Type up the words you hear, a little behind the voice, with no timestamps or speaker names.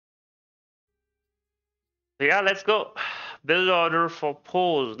So yeah, let's go. Build order for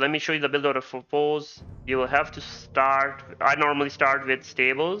pose. Let me show you the build order for pose. You will have to start. I normally start with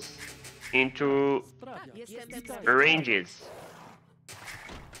stables into ranges.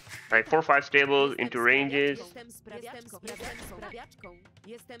 Like 4 or 5 stables into ranges.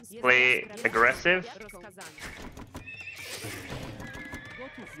 Play aggressive.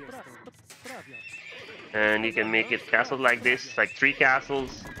 And you can make it castles like this, like 3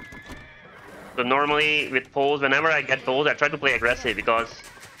 castles. So normally with poles, whenever I get poles, I try to play aggressive because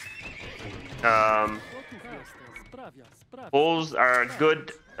um, poles are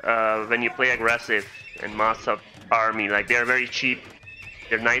good when you play aggressive and mass up army. Like they're very cheap.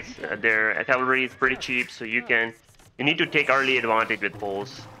 Their knights, their cavalry is pretty cheap, so you need to take early advantage with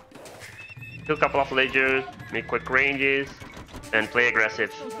poles. Kill a couple of villagers, make quick ranges, and play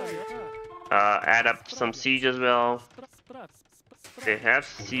aggressive. Add up some siege as well. They have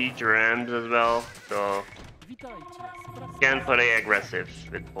siege rams as well, so can play aggressive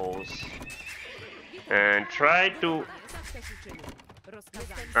with poles. And try to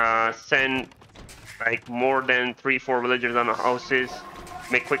send like more than 3-4 villagers on the houses.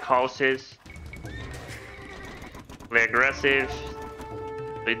 Make quick houses. Play aggressive.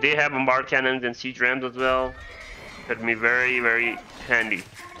 They have bombard cannons and siege rams as well. That'd be very, very handy.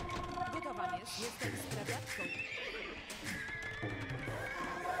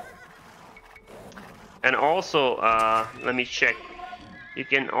 And also, let me check. You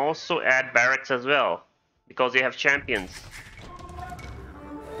can also add barracks as well, because they have champions.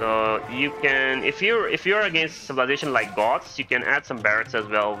 So you can, if you're against civilization like Goths, you can add some barracks as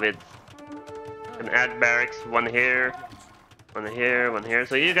well. You can add barracks, one here, one here, one here.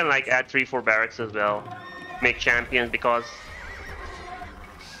 So you can like add 3-4 barracks as well. Make champions, because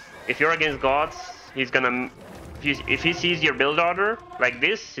if you're against Goths, he's gonna, if he sees your build order like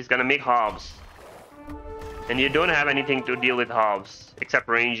this, he's gonna make hobs. And you don't have anything to deal with hobs except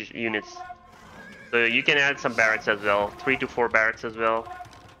range units. So you can add some barracks as well, 3 to 4 barracks as well.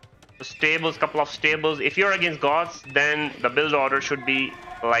 So stables, couple of stables. If you're against Goths, then the build order should be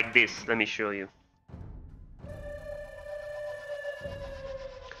like this. Let me show you.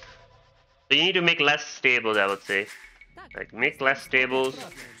 So you need to make less stables, I would say. Like make less stables.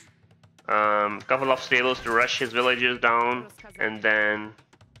 Couple of stables to rush his villagers down, and then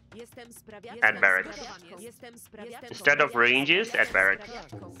add barracks. Instead of ranges, add barracks.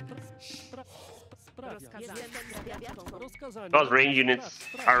 Because range units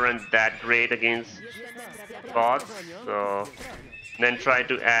aren't that great against Goths, so then try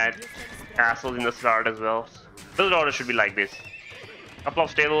to add castles in the start as well. Build order should be like this. Couple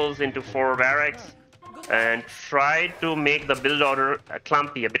of stables into 4 barracks, and try to make the build order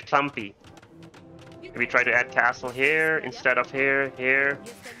clumpy, a bit clumpy. We try to add castle here instead of here,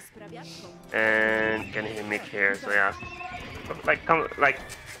 and can he make here? So yeah, like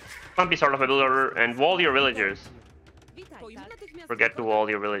clumpy sort of a build order, and wall your villagers. Forget to wall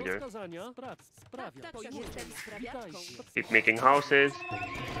your villagers. Keep making houses.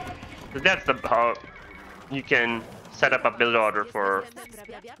 So that's how you can set up a build order for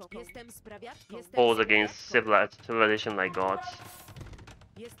foes against civilization like Goths.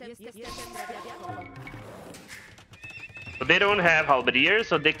 So they don't have halberdiers,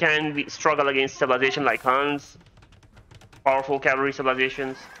 so they can struggle against civilization like Huns, powerful cavalry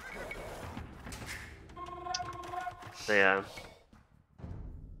civilizations. So yeah,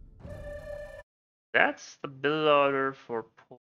 that's the build order for